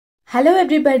Hello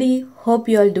everybody, hope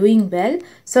you all doing well.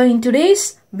 So in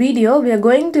today's video we are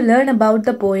going to learn about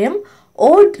the poem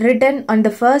Ode written on the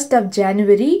 1st of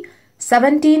January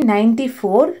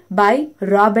 1794 by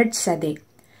Robert Southey.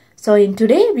 So in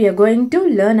today we are going to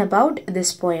learn about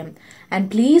this poem.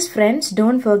 And please friends,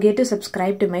 don't forget to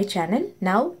subscribe to my channel.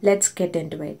 Now let's get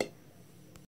into it.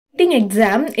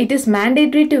 Exam, it is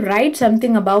mandatory to write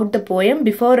something about the poem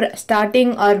before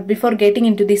starting or before getting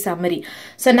into the summary.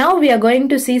 So now we are going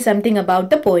to see something about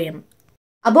the poem.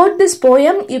 About this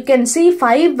poem, you can see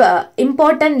 5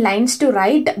 important lines to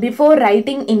write before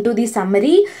writing into the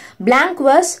summary. Blank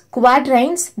verse,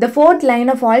 quatrains, the 4th line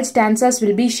of all stanzas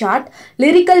will be short,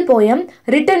 lyrical poem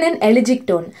written in elegiac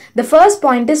tone. The first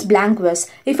point is blank verse.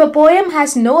 If a poem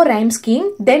has no rhyme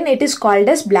scheme, then it is called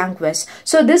as blank verse.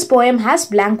 So this poem has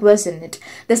blank verse in it.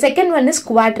 The second one is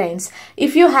quatrains.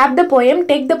 If you have the poem,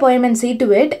 take the poem and see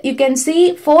to it. You can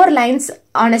see 4 lines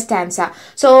on a stanza.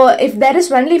 So if there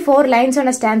is only 4 lines on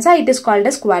a stanza, it is called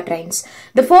as quatrains.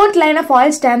 The 4th line of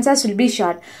all stanzas will be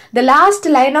short. The last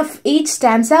line of each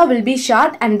stanza will be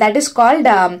short, and that is called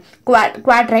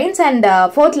quatrains, and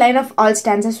 4th line of all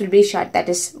stanzas will be short. That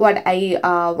is what I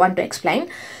want to explain.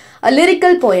 A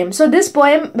lyrical poem. So this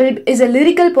poem is a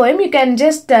lyrical poem. You can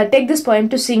just take this poem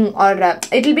to sing, or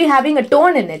it will be having a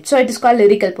tone in it. So it is called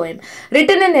lyrical poem.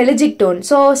 Written in elegiac tone.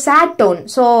 So sad tone.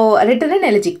 So written in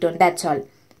elegiac tone. That's all.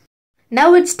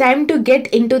 Now it's time to get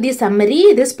into the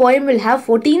summary. This poem will have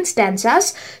 14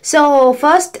 stanzas. So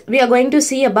first we are going to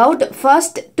see about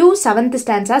 1st to 7th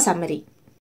stanza summary.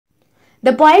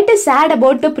 The poet is sad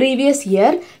about the previous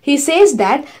year. He says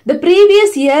that the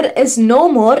previous year is no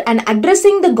more, and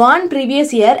addressing the gone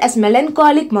previous year as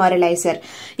melancholic moralizer.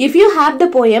 If you have the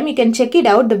poem, you can check it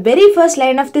out. The very first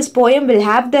line of this poem will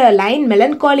have the line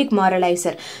melancholic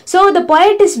moralizer. So the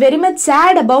poet is very much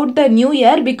sad about the new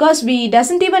year because we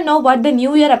doesn't even know what the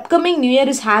upcoming new year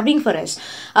is having for us.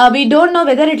 We don't know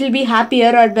whether it will be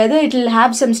happier or whether it will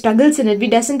have some struggles in it. We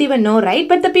doesn't even know, right?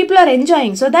 But the people are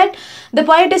enjoying, so that the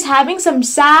poet is having some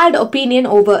sad opinion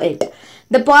over it.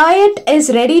 The poet is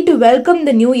ready to welcome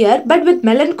the new year, but with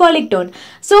melancholic tone.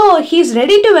 So he is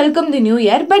ready to welcome the new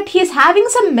year, but he is having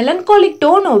some melancholic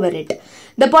tone over it.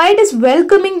 The poet is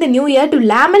welcoming the new year to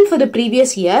lament for the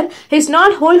previous year. He is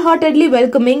not wholeheartedly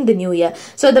welcoming the new year.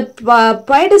 So the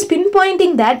poet is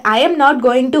pinpointing that I am not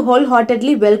going to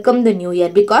wholeheartedly welcome the new year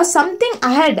because something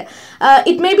ahead.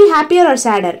 It may be happier or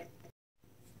sadder.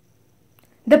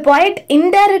 The poet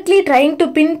indirectly trying to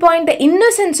pinpoint the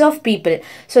innocence of people.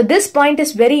 So this point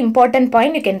is very important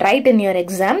point. You can write in your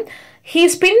exam. He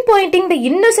is pinpointing the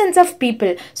innocence of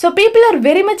people. So people are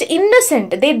very much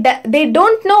innocent. They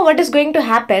don't know what is going to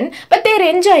happen, but they are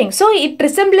enjoying. So it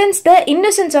resembles the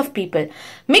innocence of people.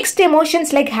 Mixed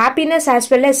emotions like happiness as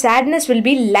well as sadness will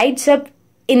be lights up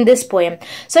in this poem.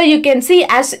 So you can see,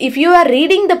 as if you are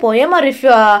reading the poem, or if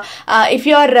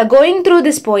you are going through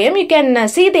this poem, you can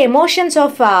see the emotions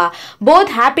of both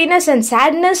happiness and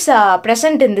sadness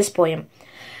present in this poem.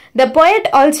 The poet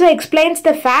also explains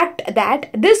the fact that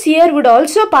this year would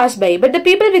also pass by, but the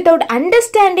people without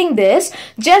understanding this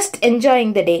just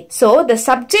enjoying the day. So the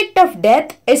subject of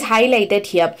death is highlighted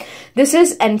here. This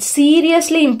is a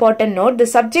seriously important note. The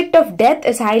subject of death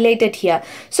is highlighted here.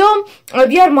 So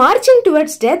we are marching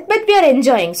towards death, but we are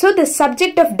enjoying. So the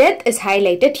subject of death is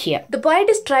highlighted here. The poet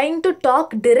is trying to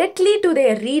talk directly to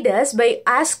their readers by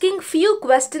asking few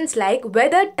questions like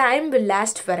whether time will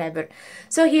last forever.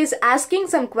 So he is asking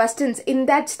some questions. In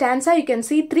that stanza, you can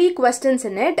see 3 questions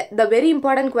in it. The very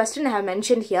important question I have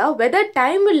mentioned here, whether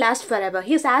time will last forever.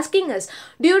 He is asking us,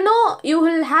 do you know you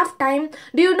will have time?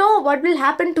 Do you know what will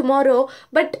happen tomorrow?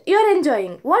 But you are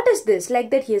enjoying. What is this? Like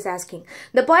that he is asking.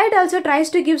 The poet also tries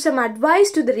to give some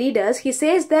advice to the readers. He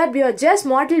says that we are just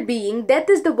mortal being. Death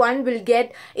is the one we'll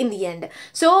get in the end.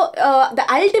 So the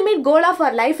ultimate goal of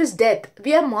our life is death.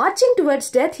 We are marching towards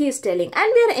death, he is telling,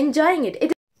 and we are enjoying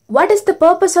it. What is the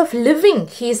purpose of living?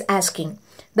 He is asking.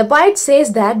 The poet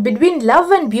says that between love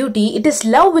and beauty, it is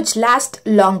love which lasts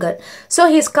longer. So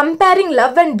he is comparing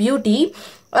love and beauty,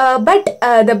 but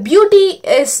the beauty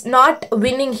is not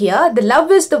winning here. The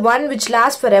love is the one which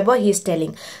lasts forever, he is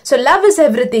telling. So love is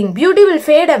everything. Beauty will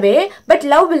fade away, but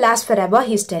love will last forever,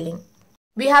 he is telling.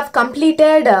 We have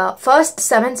completed first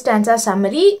 7 stanza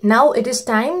summary. Now it is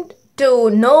time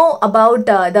to know about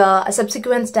the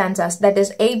subsequent stanzas, that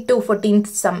is 8 to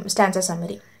 14th stanza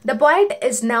summary. The poet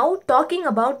is now talking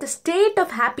about the state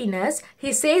of happiness.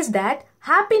 He says that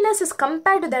happiness is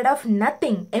compared to that of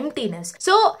nothing, emptiness.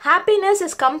 So happiness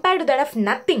is compared to that of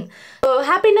nothing. So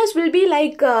happiness will be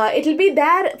like, it will be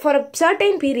there for a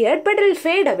certain period, but it will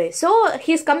fade away. So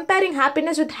he is comparing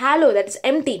happiness with halo, that is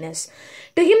emptiness.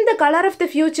 To him, the color of the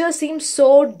future seems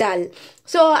so dull.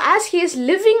 So as he is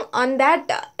living on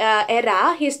that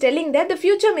era, he is telling that the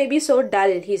future may be so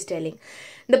dull, he is telling.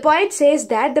 The poet says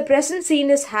that the present scene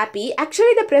is happy.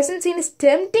 Actually, the present scene is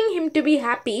tempting him to be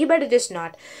happy, but it is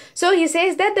not. So he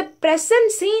says that the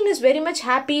present scene is very much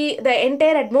happy, the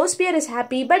entire atmosphere is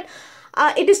happy, but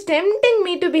it is tempting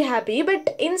me to be happy,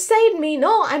 but inside me,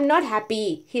 no, I'm not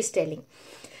happy, he's telling.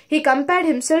 He compared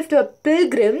himself to a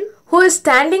pilgrim who is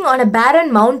standing on a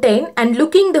barren mountain and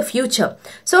looking the future.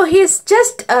 So he is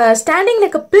just standing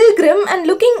like a pilgrim and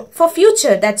looking for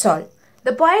future, that's all.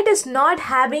 The poet is not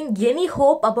having any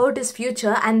hope about his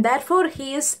future, and therefore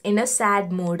he is in a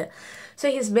sad mood. So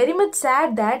he is very much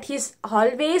sad that he is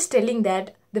always telling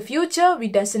that the future we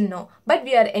doesn't know, but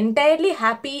we are entirely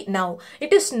happy now.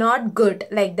 It is not good,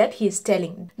 like that he is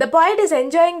telling. The poet is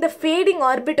enjoying the fading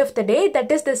orbit of the day,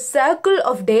 that is the circle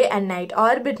of day and night.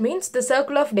 Orbit means the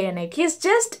circle of day and night. He is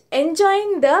just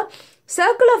enjoying the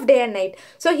circle of day and night.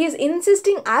 So he is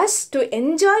insisting us to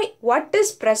enjoy what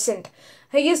is present.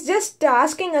 He is just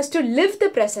asking us to live the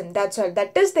present, that's all.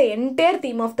 That is the entire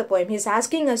theme of the poem. He is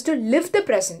asking us to live the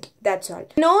present, that's all.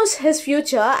 He knows his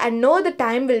future and know the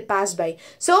time will pass by.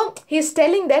 So he is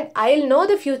telling that I'll know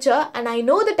the future and I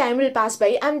know the time will pass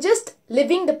by. I'm just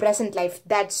living the present life,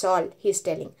 that's all he is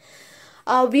telling.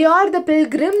 We are the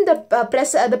pilgrim,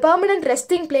 the permanent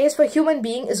resting place for human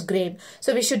being is grave.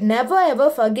 So we should never ever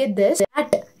forget this,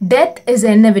 that death is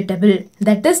inevitable.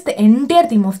 That is the entire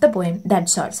theme of the poem,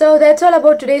 that's all. So that's all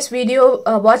about today's video.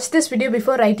 Watch this video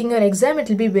before writing your exam. It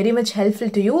will be very much helpful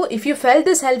to you. If you felt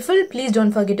this helpful, please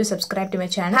don't forget to subscribe to my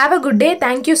channel. Have a good day.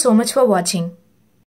 Thank you so much for watching.